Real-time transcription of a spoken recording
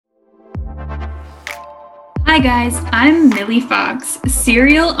Hi guys, I'm Millie Fox,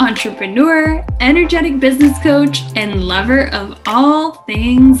 serial entrepreneur, energetic business coach, and lover of all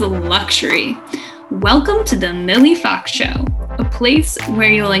things luxury. Welcome to the Millie Fox Show, a place where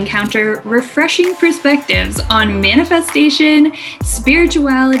you'll encounter refreshing perspectives on manifestation,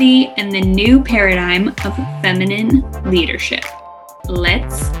 spirituality, and the new paradigm of feminine leadership.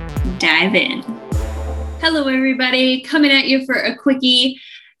 Let's dive in. Hello, everybody. Coming at you for a quickie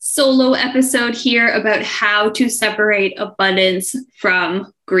solo episode here about how to separate abundance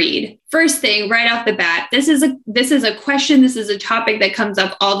from greed. First thing, right off the bat, this is a question, this is a topic that comes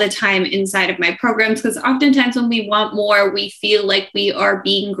up all the time inside of my programs, because oftentimes when we want more, we feel like we are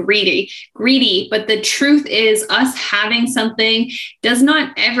being greedy. But the truth is, us having something does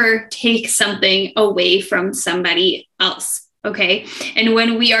not ever take something away from somebody else. Okay. And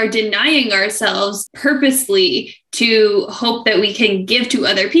when we are denying ourselves purposely to hope that we can give to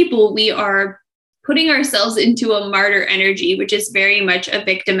other people, we are putting ourselves into a martyr energy, which is very much a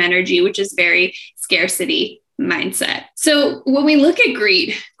victim energy, which is very scarcity mindset. So when we look at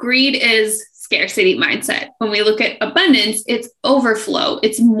greed is scarcity mindset. When we look at abundance, it's overflow.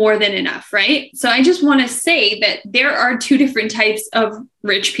 It's more than enough, right? So I just want to say that there are two different types of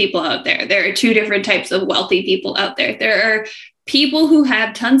rich people out there. There are two different types of wealthy people out there. There are people who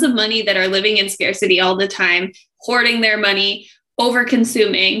have tons of money that are living in scarcity all the time, hoarding their money,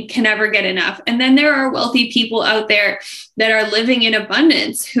 over-consuming, can never get enough. And then there are wealthy people out there that are living in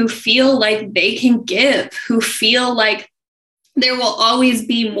abundance, who feel like they can give, who feel like there will always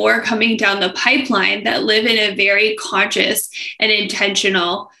be more coming down the pipeline, that live in a very conscious and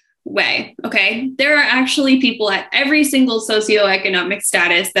intentional way. Okay. There are actually people at every single socioeconomic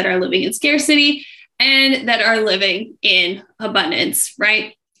status that are living in scarcity and that are living in abundance,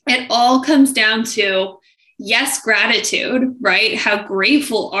 right? It all comes down to, yes, gratitude, right? How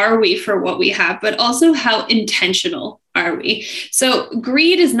grateful are we for what we have, but also how intentional are we? So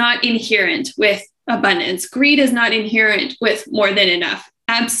greed is not inherent with abundance. Greed is not inherent with more than enough.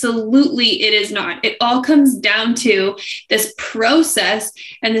 Absolutely, it is not. It all comes down to this process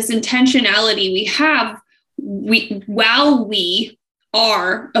and this intentionality we have while we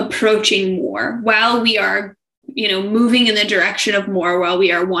are approaching more, while we are moving in the direction of more, while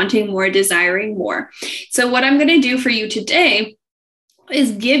we are wanting more, desiring more. So what I'm going to do for you today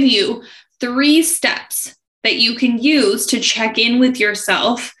is give you 3 steps that you can use to check in with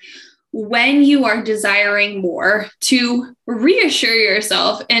yourself when you are desiring more, to reassure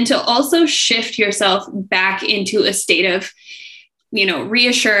yourself and to also shift yourself back into a state of,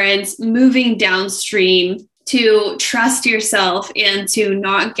 reassurance, moving downstream, to trust yourself and to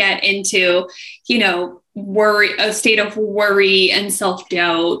not get into, a state of worry and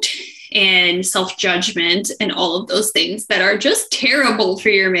self-doubt and self-judgment and all of those things that are just terrible for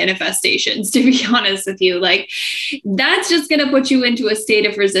your manifestations, to be honest with you. Like, that's just going to put you into a state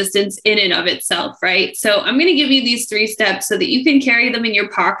of resistance in and of itself, right? So I'm going to give you these 3 steps so that you can carry them in your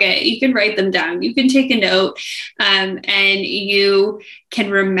pocket. You can write them down. You can take a note, and you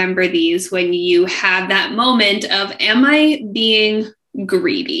can remember these when you have that moment of, am I being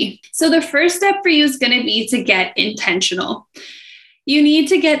greedy? So the first step for you is going to be to get intentional. You need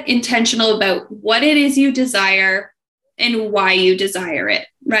to get intentional about what it is you desire and why you desire it,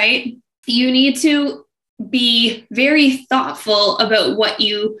 right? You need to be very thoughtful about what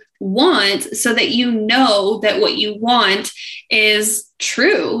you want so that you know that what you want is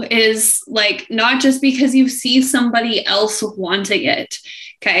true, is like not just because you see somebody else wanting it,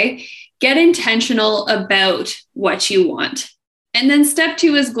 okay? Get intentional about what you want. And then step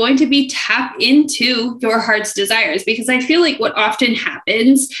 2 is going to be tap into your heart's desires, because I feel like what often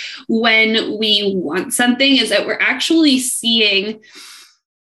happens when we want something is that we're actually seeing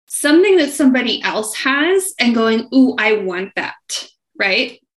something that somebody else has and going, ooh, I want that,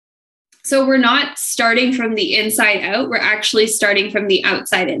 right? So we're not starting from the inside out. We're actually starting from the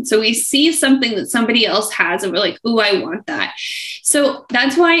outside in. So we see something that somebody else has and we're like, ooh, I want that. So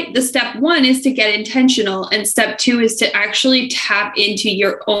that's why the step 1 is to get intentional. And step 2 is to actually tap into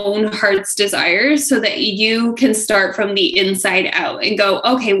your own heart's desires so that you can start from the inside out and go,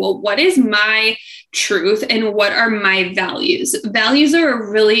 okay, well, what is my truth and what are my values? Values are a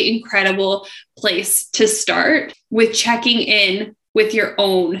really incredible place to start with checking in with your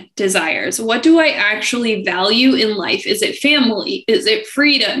own desires. What do I actually value in life? Is it family? Is it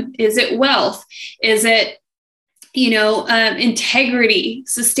freedom? Is it wealth? Is it, integrity,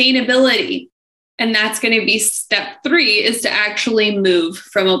 sustainability? And that's going to be step 3, is to actually move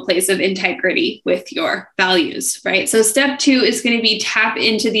from a place of integrity with your values, right? So step 2 is going to be tap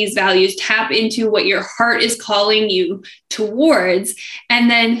into these values, tap into what your heart is calling you towards. And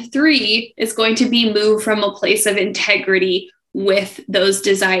then 3 is going to be move from a place of integrity with those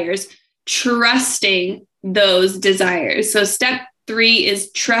desires, trusting those desires. So step 3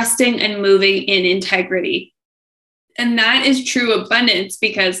 is trusting and moving in integrity. And that is true abundance,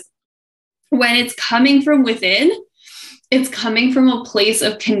 because when it's coming from within, it's coming from a place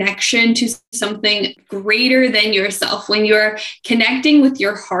of connection to something greater than yourself. When you're connecting with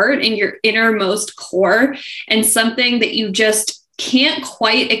your heart and your innermost core, and something that you just can't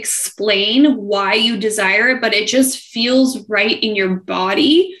quite explain why you desire it, but it just feels right in your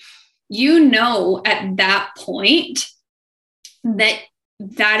body, you know at that point that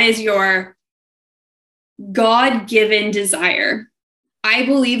that is your God-given desire. I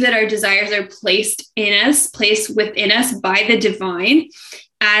believe that our desires are placed within us by the divine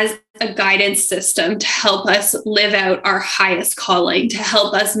as a guidance system to help us live out our highest calling, to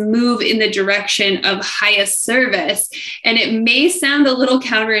help us move in the direction of highest service. And it may sound a little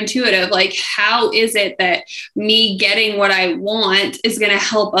counterintuitive, like, how is it that me getting what I want is going to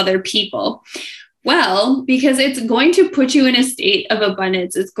help other people? Well, because it's going to put you in a state of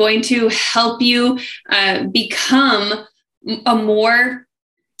abundance. It's going to help you become a more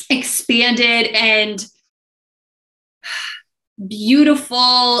expanded and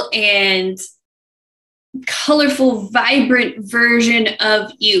beautiful and colorful, vibrant version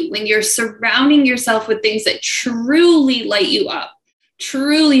of you when you're surrounding yourself with things that truly light you up,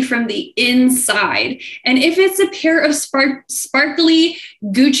 truly from the inside. And if it's a pair of sparkly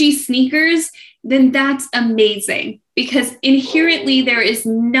Gucci sneakers, then that's amazing, because inherently there is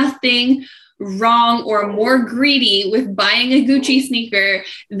nothing wrong or more greedy with buying a Gucci sneaker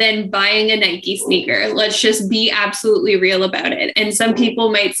than buying a Nike sneaker. Let's just be absolutely real about it. And some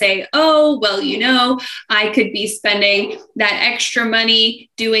people might say, oh, well, I could be spending that extra money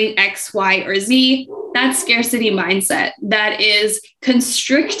doing X, Y, or Z. That's scarcity mindset. That is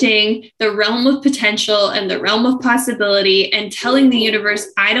constricting the realm of potential and the realm of possibility and telling the universe,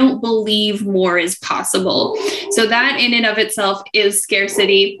 I don't believe more is possible. So that in and of itself is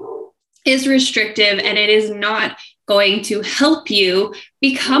scarcity, is restrictive, and it is not going to help you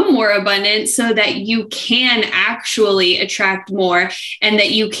become more abundant so that you can actually attract more and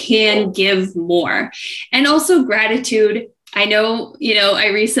that you can give more. And also gratitude. I know, I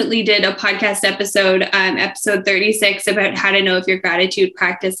recently did a podcast episode, episode 36, about how to know if your gratitude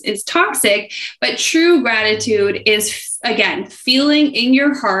practice is toxic, but true gratitude is, again, feeling in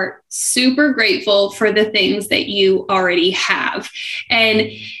your heart super grateful for the things that you already have.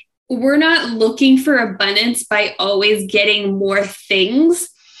 And we're not looking for abundance by always getting more things,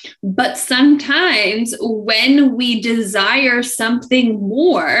 but sometimes when we desire something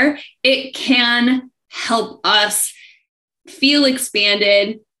more, it can help us feel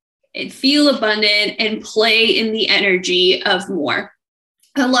expanded and feel abundant and play in the energy of more.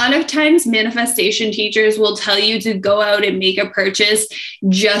 A lot of times manifestation teachers will tell you to go out and make a purchase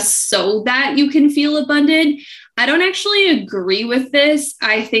just so that you can feel abundant. I don't actually agree with this.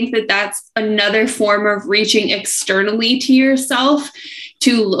 I think that that's another form of reaching externally to yourself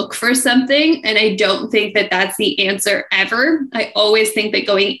to look for something. And I don't think that that's the answer ever. I always think that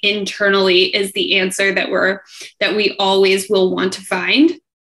going internally is the answer that we always will want to find.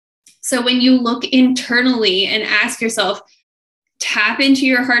 So when you look internally and ask yourself, tap into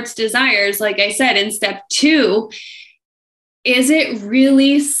your heart's desires, like I said in step 2, is it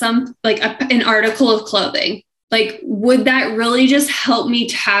really an article of clothing? Like, would that really just help me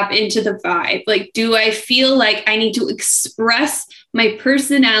tap into the vibe? Like, do I feel like I need to express my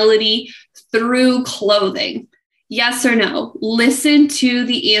personality through clothing? Yes or no? Listen to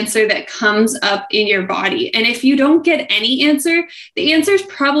the answer that comes up in your body. And if you don't get any answer, the answer is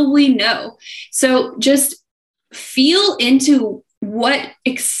probably no. So just feel into what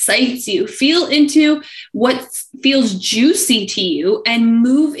excites you, feel into what feels juicy to you, and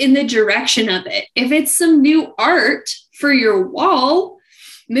move in the direction of it. If it's some new art for your wall,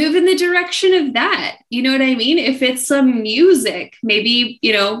 move in the direction of that. You know what I mean? If it's some music, maybe,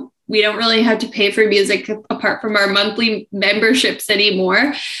 we don't really have to pay for music apart from our monthly memberships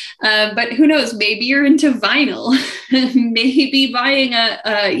anymore. But who knows, maybe you're into vinyl, maybe buying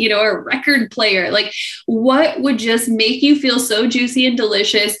a record player. Like, what would just make you feel so juicy and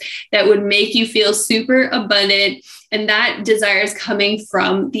delicious that would make you feel super abundant? And that desire is coming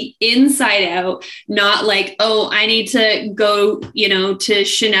from the inside out, not like, oh, I need to go, to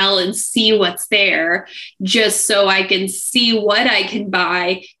Chanel and see what's there just so I can see what I can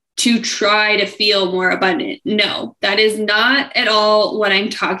buy to try to feel more abundant. No, that is not at all what I'm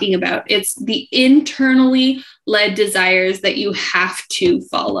talking about. It's the internally led desires that you have to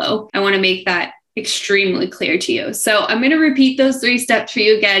follow. I want to make that extremely clear to you. So I'm going to repeat those 3 steps for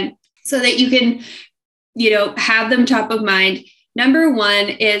you again so that you can, have them top of mind. Number 1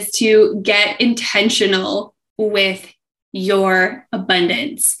 is to get intentional with your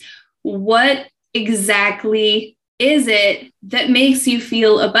abundance. What exactly is it that makes you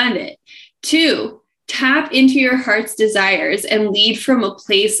feel abundant? 2, tap into your heart's desires and lead from a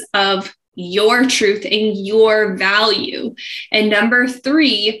place of your truth and your value. And number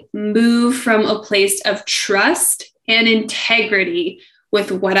 3, move from a place of trust and integrity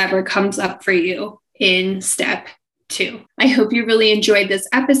with whatever comes up for you in step 2. I hope you really enjoyed this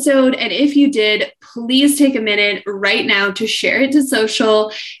episode. And if you did, please take a minute right now to share it to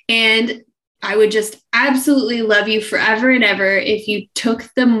social. And I would just absolutely love you forever and ever if you took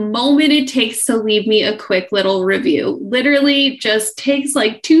the moment it takes to leave me a quick little review. Literally just takes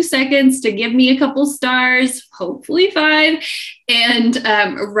like 2 seconds to give me a couple stars, hopefully 5, and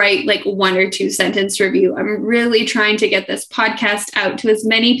write like 1 or 2 sentence review. I'm really trying to get this podcast out to as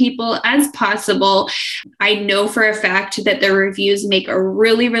many people as possible. I know for a fact that the reviews make a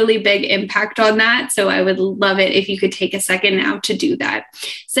really, really big impact on that. So I would love it if you could take a second now to do that.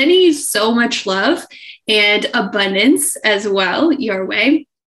 Sending you so much love and abundance as well your way.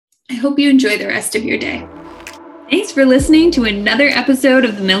 I hope you enjoy the rest of your day. Thanks for listening to another episode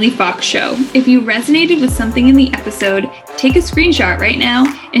of The Millie Fox Show. If you resonated with something in the episode, take a screenshot right now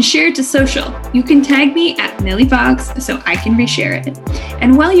and share it to social. You can tag me at Millie Fox so I can reshare it.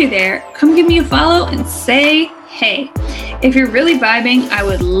 And while you're there, come give me a follow and say hey. If you're really vibing, I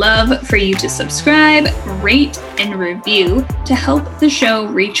would love for you to subscribe, rate, and review to help the show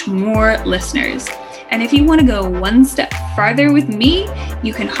reach more listeners. And if you want to go one step farther with me,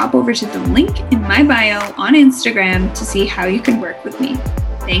 you can hop over to the link in my bio on Instagram to see how you can work with me.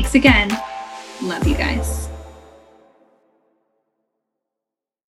 Thanks again. Love you guys.